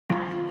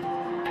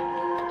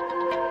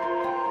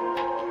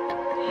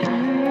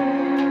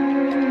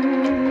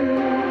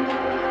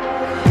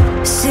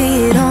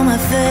see it on my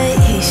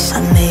face. I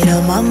made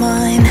up my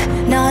mind,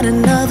 not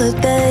another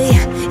day.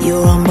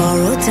 You're on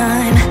borrowed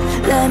time,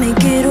 let me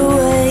get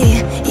away.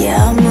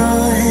 Yeah, I'm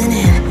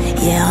running,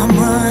 yeah, I'm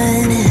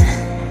running.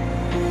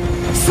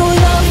 So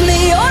love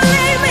me or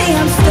leave me,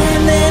 I'm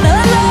standing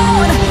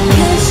alone.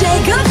 Can't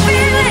shake a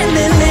feeling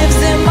that lives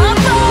in my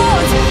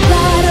bones.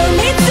 Lie to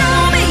me,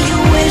 tell me you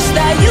wish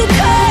that you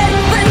could,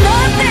 but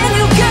nothing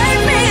you gave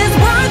me is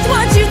worth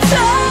what you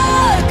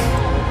took.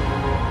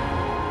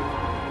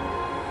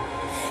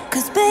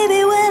 'Cause baby,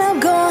 when I'm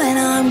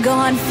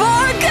gone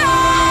for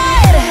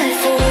good.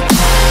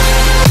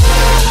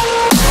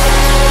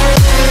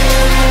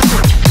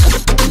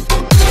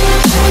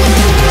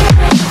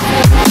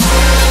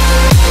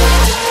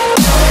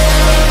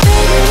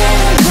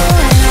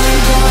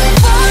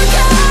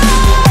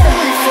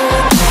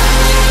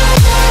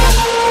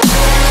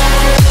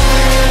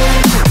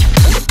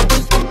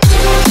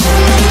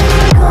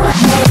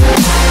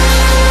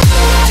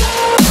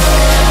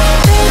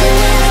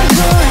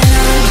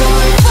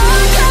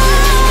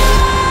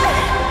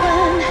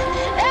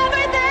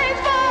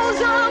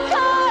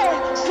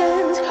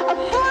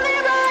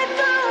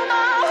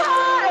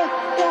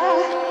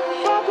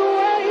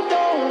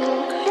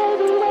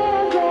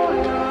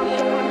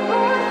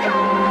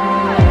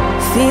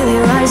 Feel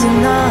it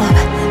rising up,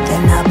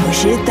 then I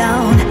push it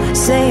down,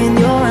 saying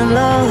you're in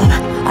love,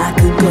 I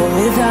could go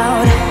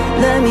without.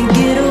 Let me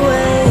get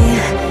away.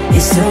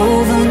 It's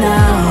over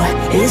now,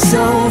 it's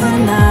over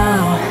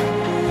now.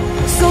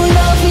 So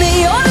love me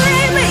or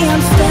leave me,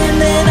 I'm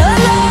standing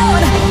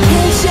alone.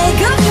 Can't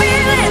shake a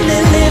feeling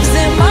that lives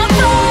in my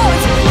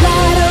bones.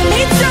 Lie to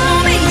me, tell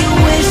me you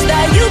wish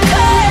that you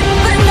could,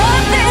 but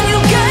nothing you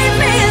gave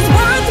me is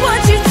worth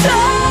what you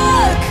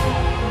took.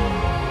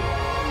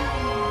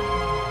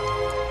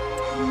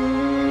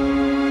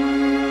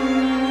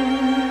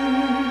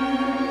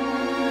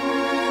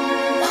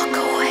 Walk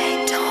away,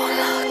 don't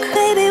look.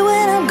 Baby,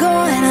 when I'm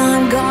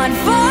gone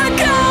for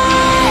good.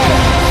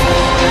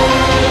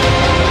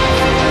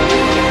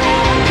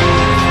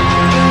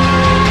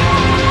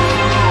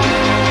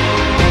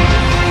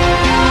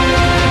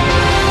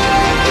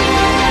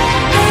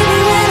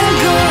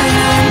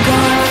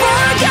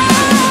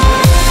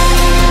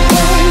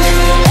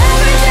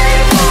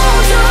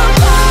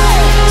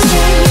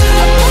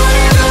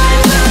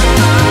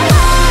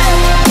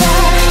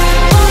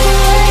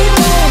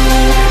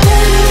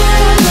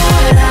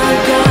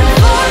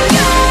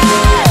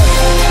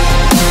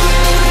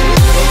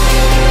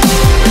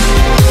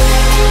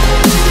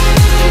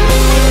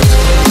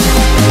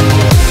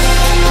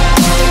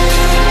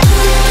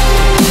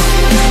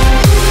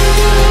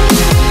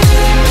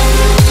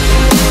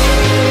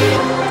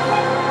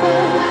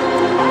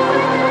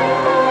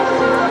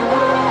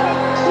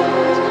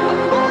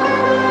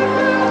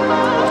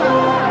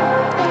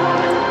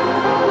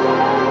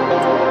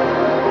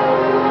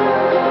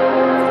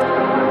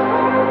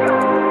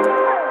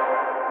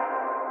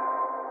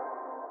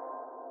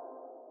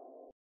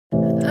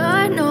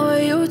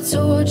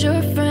 Told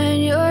your friend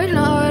you're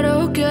not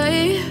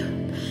okay,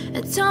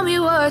 and tell me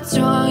what's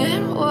wrong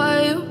and why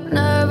you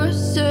never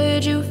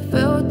said you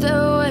felt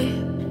that way.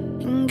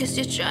 And guess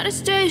you're trying to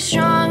stay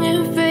strong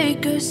and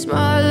fake a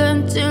smile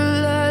until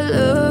I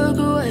look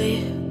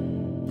away.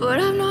 But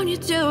I've known you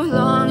too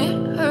long, it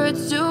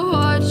hurts to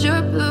watch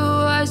your blue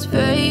eyes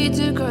fade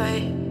to gray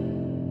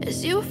as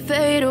you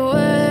fade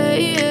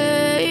away,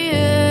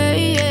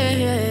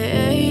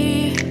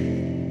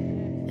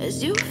 as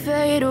you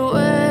fade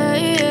away.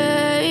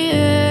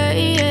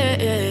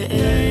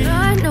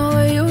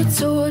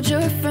 Told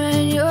your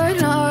friend you're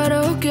not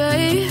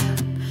okay,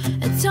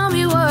 and tell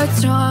me what's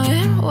wrong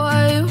and why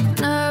you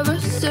never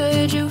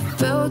said you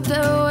felt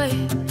that way.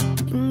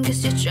 And guess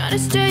you're trying to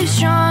stay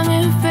strong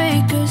and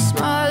fake a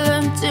smile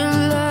until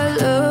I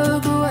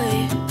look away.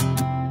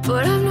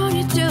 But I've known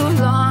you too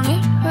long,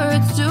 it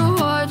hurts to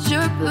watch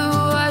your blue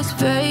eyes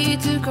fade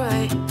to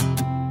gray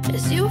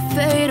as you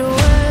fade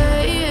away.